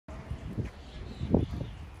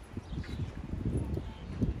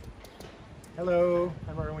Hello,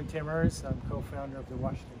 I'm Erwin Timmers. I'm co-founder of the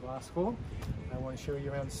Washington Glass School. I want to show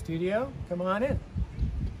you around the studio. Come on in.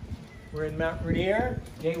 We're in Mount Rainier,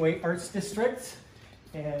 Gateway Arts District,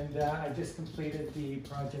 and I just completed the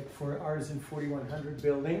project for Artisan 4100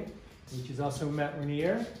 building, which is also Mount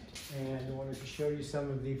Rainier, and I wanted to show you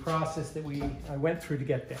some of the process that I went through to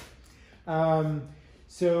get there.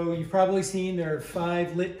 So you've probably seen there are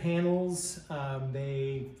 5 lit panels.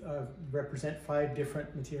 They represent 5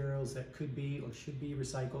 different materials that could be or should be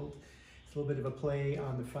recycled. It's a little bit of a play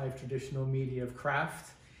on the 5 traditional media of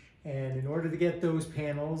craft. And in order to get those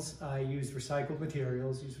panels, I used recycled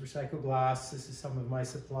materials, used recycled glass. This is some of my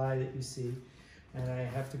supply that you see. And I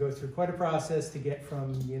have to go through quite a process to get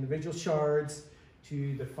from the individual shards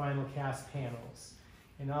to the final cast panels.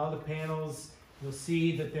 In all the panels, you'll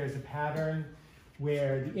see that there's a pattern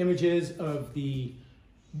where the images of the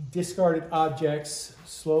discarded objects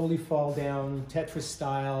slowly fall down Tetris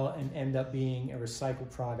style and end up being a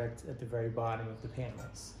recycled product at the very bottom of the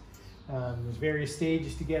panels. There's various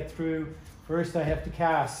stages to get through. First, I have to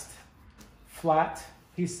cast flat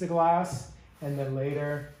pieces of glass, and then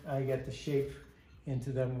later I get the shape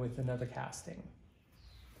into them with another casting.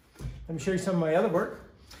 Let me show you some of my other work.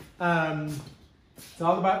 It's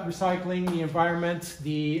all about recycling, the environment,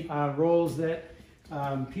 the roles that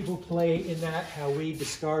people play in that, how we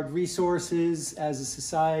discard resources as a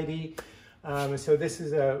society. So this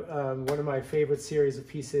is one of my favorite series of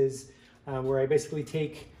pieces where I basically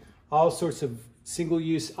take all sorts of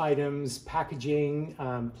single-use items, packaging,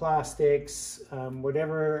 plastics,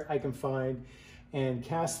 whatever I can find, and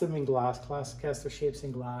cast them in glass, cast their shapes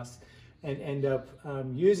in glass, and end up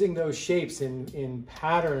using those shapes in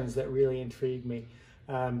patterns that really intrigue me.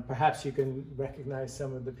 Perhaps you can recognize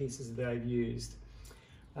some of the pieces that I've used.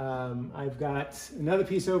 I've got another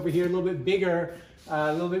piece over here, a little bit bigger,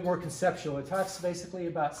 a little bit more conceptual. It talks basically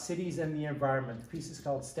about cities and the environment. The piece is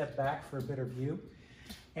called Step Back for a Better View.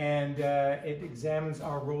 And it examines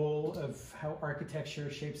our role of how architecture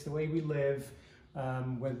shapes the way we live,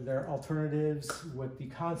 whether there are alternatives, what the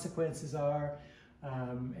consequences are.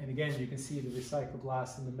 And again, you can see the recycled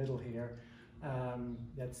glass in the middle here.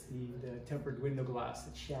 That's the tempered window glass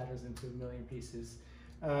that shatters into a million pieces.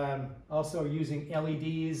 Also using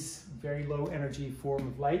LEDs, very low energy form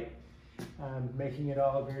of light, making it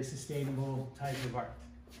all a very sustainable type of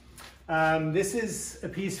art. This is a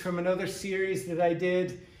piece from another series that I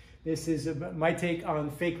did. This is my take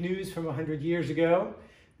on fake news from 100 years ago.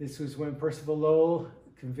 This was when Percival Lowell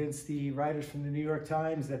convinced the writers from the New York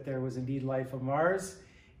Times that there was indeed life on Mars.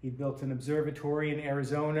 He built an observatory in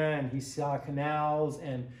Arizona, and he saw canals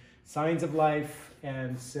and signs of life,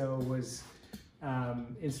 and so was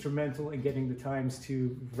instrumental in getting the Times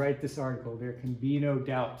to write this article. There can be no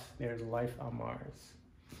doubt there's life on Mars.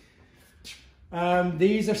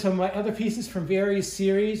 These are some of my other pieces from various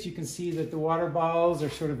series. You can see that the water balls are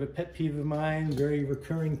sort of a pet peeve of mine, very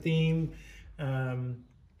recurring theme.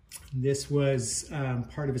 This was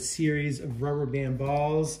part of a series of rubber band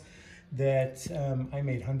balls that I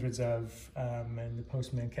made hundreds of, and the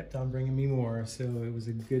postman kept on bringing me more, so it was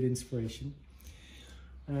a good inspiration.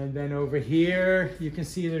 And then over here, you can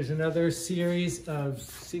see there's another series of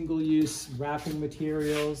single-use wrapping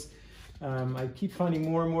materials. I keep finding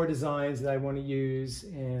more and more designs that I want to use,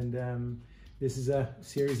 and this is a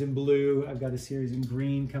series in blue. I've got a series in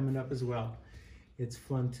green coming up as well. It's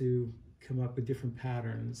fun to come up with different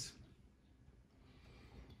patterns.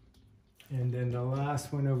 And then the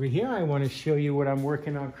last one over here, I want to show you what I'm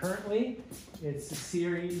working on currently. It's a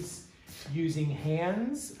series using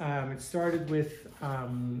hands. It started with a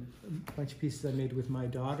bunch of pieces I made with my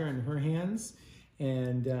daughter and her hands.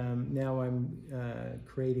 And now I'm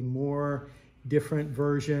creating more different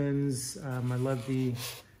versions. I love the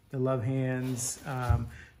love hands.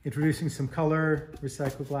 Introducing some color,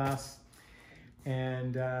 recycled glass.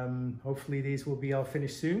 And hopefully these will be all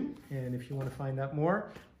finished soon. And if you want to find out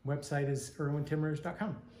more, website is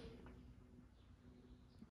erwintimmers.com.